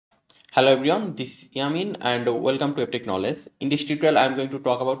Hello everyone, this is Yamin and welcome to Eptic Knowledge. In this tutorial, I am going to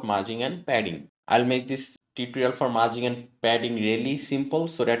talk about margin and padding. I'll make this tutorial for margin and padding really simple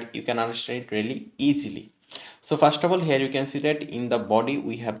so that you can understand it really easily. So first of all, here you can see that in the body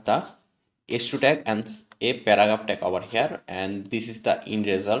we have the h2 tag and a paragraph tag over here, and this is the end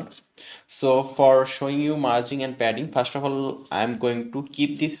result. So for showing you margin and padding, first of all, I am going to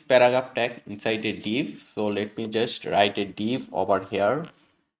keep this paragraph tag inside a div. So let me just write a div over here,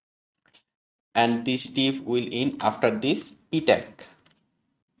 and this div will in after this p tag.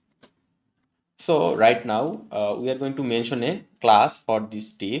 So right now we are going to mention a class for this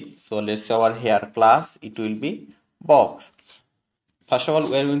div. So let's say over here class, it will be box. First of all,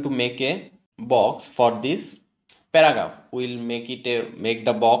 we are going to make a box for this paragraph. We'll make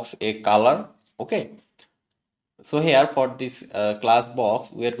the box a color. Okay, so here for this class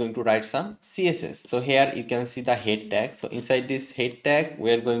box we are going to write some CSS. So here you can see the head tag. So inside this head tag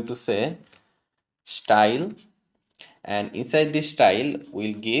we are going to say style, and inside this style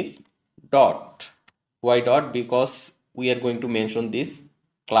we'll give dot. Why dot? Because we are going to mention this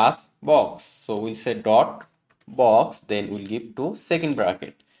class box. So we'll say dot box, then we'll give to second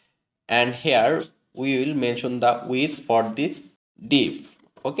bracket, and here we will mention the width for this div.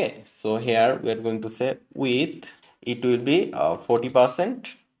 Okay, so here we are going to say width, it will be 40%.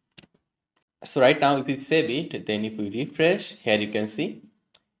 So right now if we save it, then if we refresh, here you can see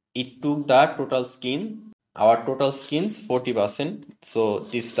it took the total skin, our total skins 40%. So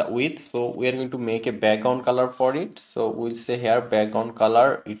this is the width. So we are going to make a background color for it. So we'll say here background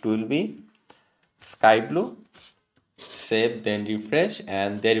color, it will be sky blue. Save, then refresh,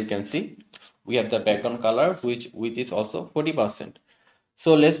 and there you can see we have the background color which width is also 40%.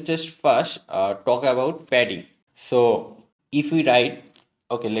 So let's just first talk about padding. So if we write,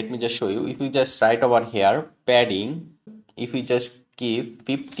 okay, let me just show you. If we just write over here padding, if we just give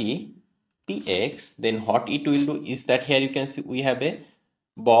 50 px, then what it will do is that here you can see we have a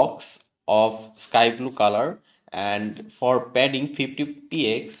box of sky blue color, and for padding 50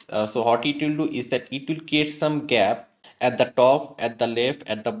 px, so what it will do is that it will create some gap at the top, at the left,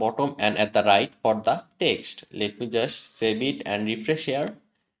 at the bottom, and at the right for the text. Let me just save it and refresh here,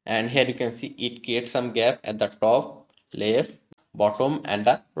 and here you can see it creates some gap at the top, left, bottom, and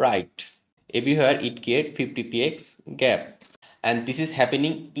the right. Everywhere it creates 50 px gap, and this is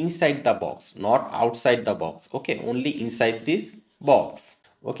happening inside the box, not outside the box. Okay, only inside this box.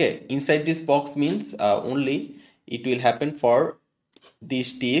 Okay, inside this box means only it will happen for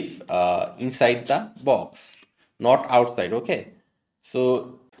this div inside the box, not outside. Okay,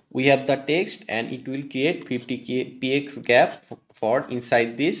 so we have the text and it will create 50 px gap for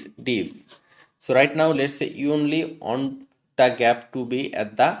inside this div. So right now let's say you only want the gap to be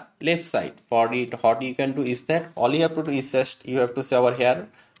at the left side. For it, what you can do is that all you have to do is just you have to say over here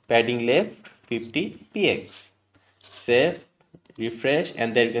padding left 50 px. Save, refresh,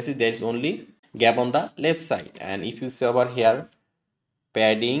 and there you can see there is only gap on the left side. And if you say over here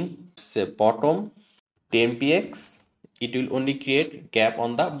padding say bottom 10 px, it will only create gap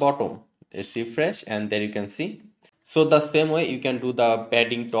on the bottom. Let's refresh, and there you can see. So the same way you can do the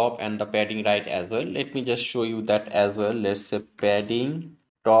padding top and the padding right as well. Let me just show you that as well. Let's say padding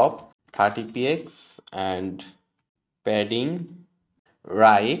top 30 px and padding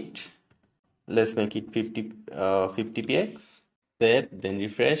right, let's make it 50 px. Save, then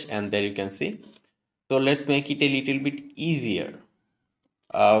refresh, and there you can see. So let's make it a little bit easier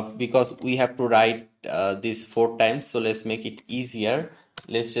because we have to write this 4 times. So let's make it easier.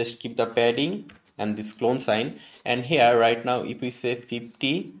 Let's just keep the padding and this clone sign, and here right now if we say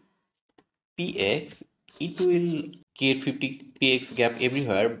 50 px, it will create 50 px gap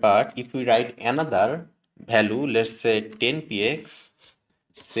everywhere. But if we write another value, let's say 10 px,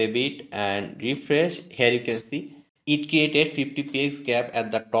 save it and refresh, here you can see it created 50 px gap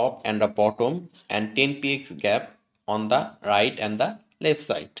at the top and the bottom and 10 px gap on the right and the left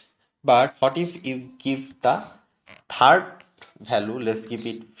side. But what if you give the third value, let's give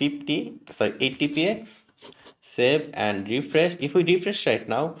it 80 px, save and refresh. If we refresh right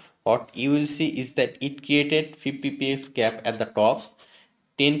now, what you will see is that it created 50 px gap at the top,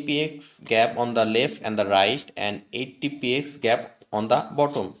 10 px gap on the left and the right, and 80 px gap on the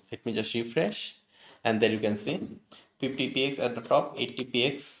bottom. Let me just refresh, and there you can see 50 px at the top, 80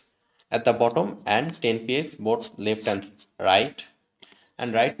 px at the bottom, and 10 px both left and right.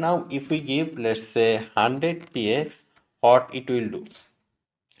 And right now if we give, let's say 100 px, what it will do,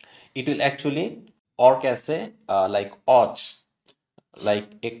 it will actually work as a like arch, like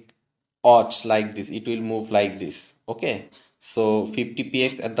a arch like this. It will move like this. Okay, so 50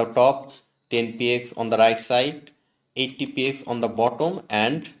 px at the top, 10 px on the right side, 80 px on the bottom,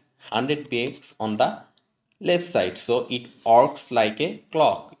 and 100 px on the left side, so it works like a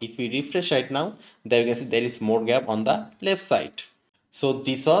clock. If we refresh right now, there you can see there is more gap on the left side. So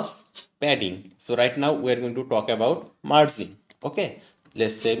this was padding. So right now we are going to talk about margin. Okay,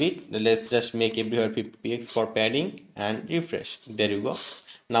 let's save it. Let's just make everywhere 50px for padding and refresh. There you go.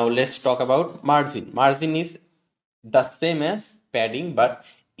 Now let's talk about margin. Margin is the same as padding, but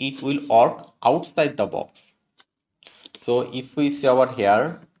it will work outside the box. So if we see over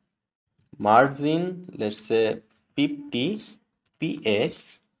here, margin, let's say 50px,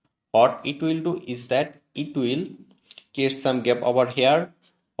 what it will do is that it will create some gap over here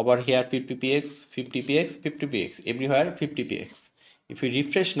 50px, 50px, 50px, everywhere 50px. If we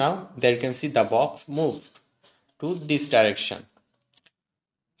refresh now, there you can see the box moved to this direction.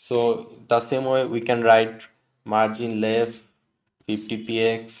 So the same way we can write margin left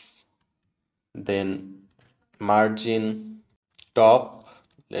 50px, then margin top,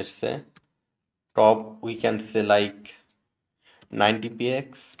 let's say top we can say like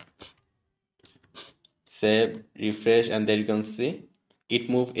 90px. Save, refresh, and there you can see it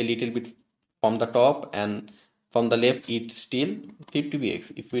move a little bit from the top, and from the left it's still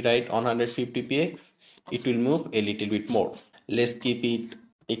 50px. If we write 150px, it will move a little bit more. Let's keep it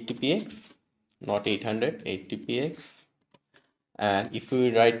 80px, not 800, 80px. And if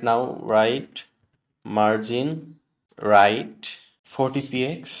we right now write margin right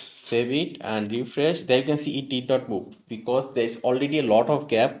 40px, save it and refresh, there you can see it did not move because there is already a lot of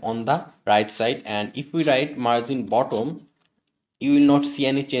gap on the right side. And if we write margin bottom, you will not see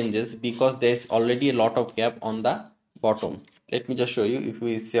any changes because there is already a lot of gap on the bottom. Let me just show you. If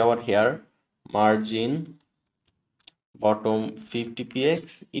we see over here margin bottom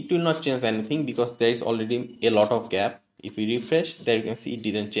 50px, it will not change anything because there is already a lot of gap. If we refresh, there you can see it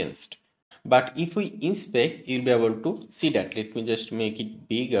didn't change. But if we inspect, you'll be able to see that. Let me just make it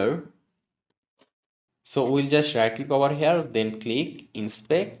bigger. So we'll just right click over here, then click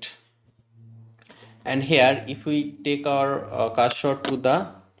inspect. And here, if we take our cursor to the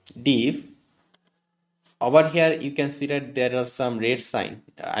div, over here you can see that there are some red sign.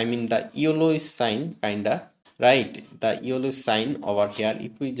 I mean the yellowish sign kinda, right? The yellowish sign over here.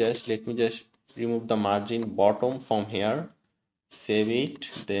 If we just, let me just remove the margin bottom from here. Save it,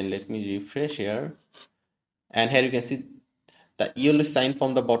 then let me refresh here, and here you can see the yellow sign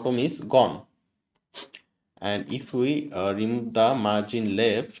from the bottom is gone. And if we remove the margin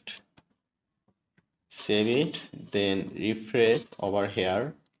left, save it, then refresh over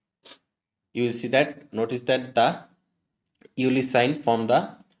here, you will see that, notice that the yellow sign from the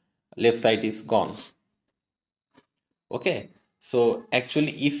left side is gone. Okay, so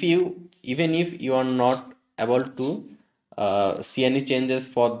actually even if you are not able to see any changes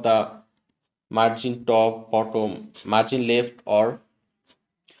for the margin top, bottom, margin left or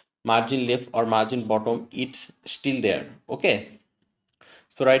margin bottom, it's still there. Okay,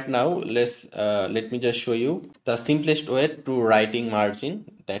 so right now let me just show you the simplest way to writing margin.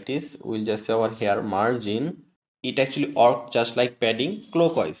 That is, we'll just say over here margin, it actually works just like padding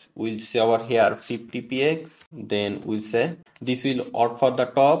clockwise. We'll say over here 50px, then we'll say this will work for the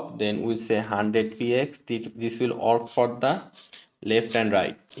top, then we'll say 100px, this will work for the left and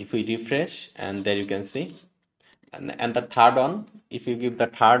right. If we refresh, and there you can see, and the third one, if you give the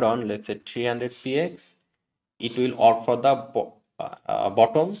third one, let's say 300px, it will work for the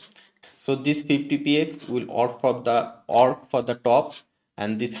bottom. So this 50px will work for the top,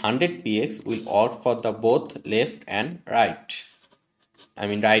 and this 100px will work for the both left and right. I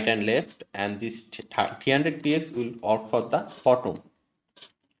mean right and left, and this 300px will work for the bottom.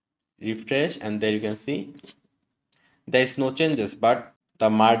 Refresh, and there you can see there is no changes, but the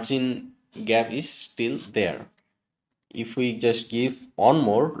margin gap is still there. If we just give one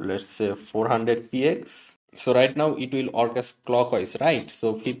more, let's say 400px, so right now it will work as clockwise, right?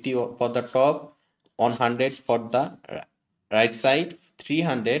 So 50 for the top, 100 for the right side,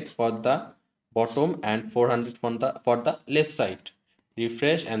 300 for the bottom, and 400 for the left side.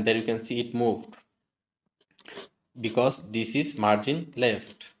 Refresh, and there you can see it moved because this is margin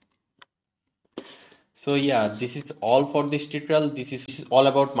left. So yeah, this is all for this tutorial. This is all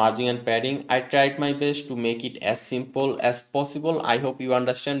about margin and padding. I tried my best to make it as simple as possible. I hope you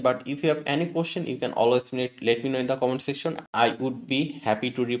understand, but if you have any question, you can always let me know in the comment section. I would be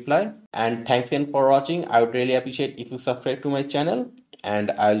happy to reply. And thanks again for watching. I would really appreciate if you subscribe to my channel,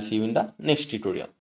 and I'll see you in the next tutorial.